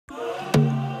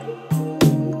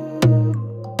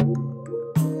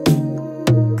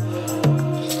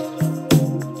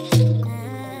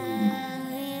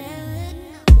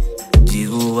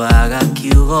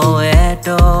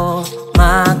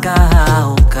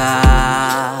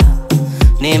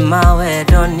mawe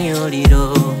doni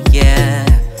uliro, yeah.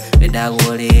 Beda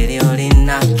wole oli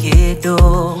nakido,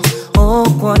 oh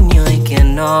kwanyo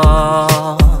ikeno,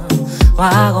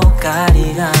 wago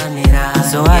kariganira.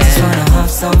 So I just wanna have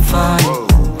some fun.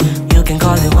 You can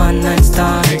call it one night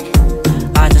stand.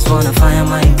 I just wanna fire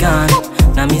my gun.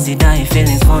 Now me see die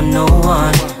feelings for no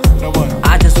one.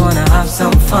 I just wanna have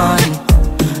some fun.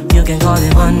 You can call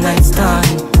it one night stand.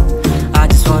 I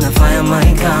just wanna fire my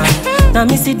gun. Now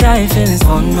me see die feelings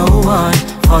for no one,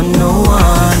 for no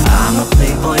one. I'm a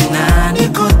playboy now,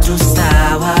 Niko to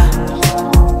Sawa,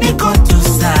 Niko to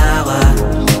Sawa,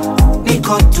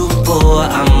 Niko to poor,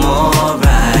 I'm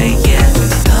alright, yeah.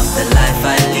 Love the life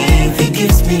I live, it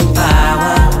gives me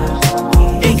power,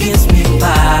 it gives me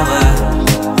power.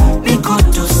 Niko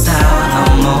to Sawa,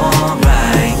 I'm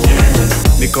alright,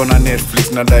 yeah. Niko na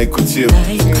Netflix na dai kuchill,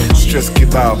 stress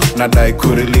kibao na dai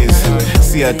kurelease.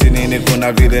 Si ati nini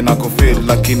kuna vile na kufeel,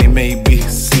 lakini maybe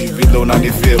si vile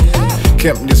unanifeel.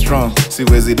 Kept me strong,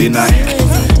 siwezi deny.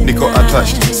 Niko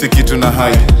attached, si kitu na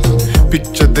hide.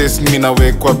 Picture this, me na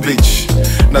wekwa bitch.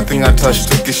 Nothing attached,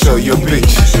 tukishow your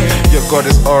bitch. Your God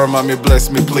is all, mommy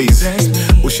bless me please.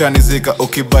 Ushanizika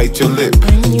ukibite your lip.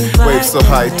 Wave so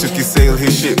high, tukisail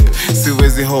his ship.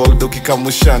 Siwezi hold,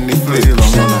 ukikamushani flip.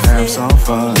 I wanna have some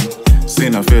fun, see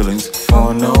no feelings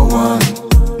for no one.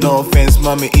 No offense,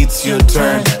 mommy, it's your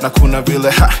turn. Nakuna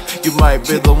vile ha, you might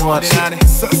be the one.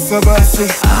 Sasabasi.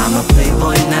 I'm a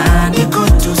playboy now, Niko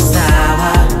to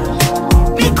Sawa,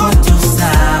 Niko to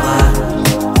Sawa,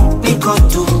 Niko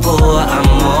to poor, I'm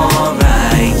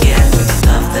alright, yeah.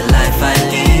 Love the life I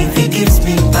live, it gives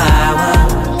me power,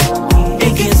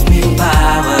 it gives me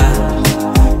power.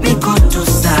 Niko to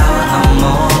Sawa, I'm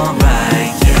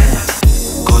alright,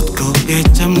 yeah. God go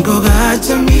get him, go got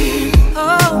me.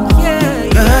 Oh yeah,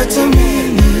 got me.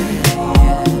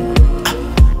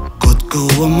 God go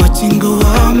one matching, go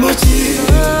one matching,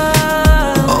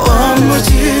 one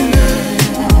matching.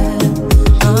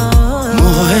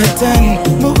 More than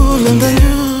more than you.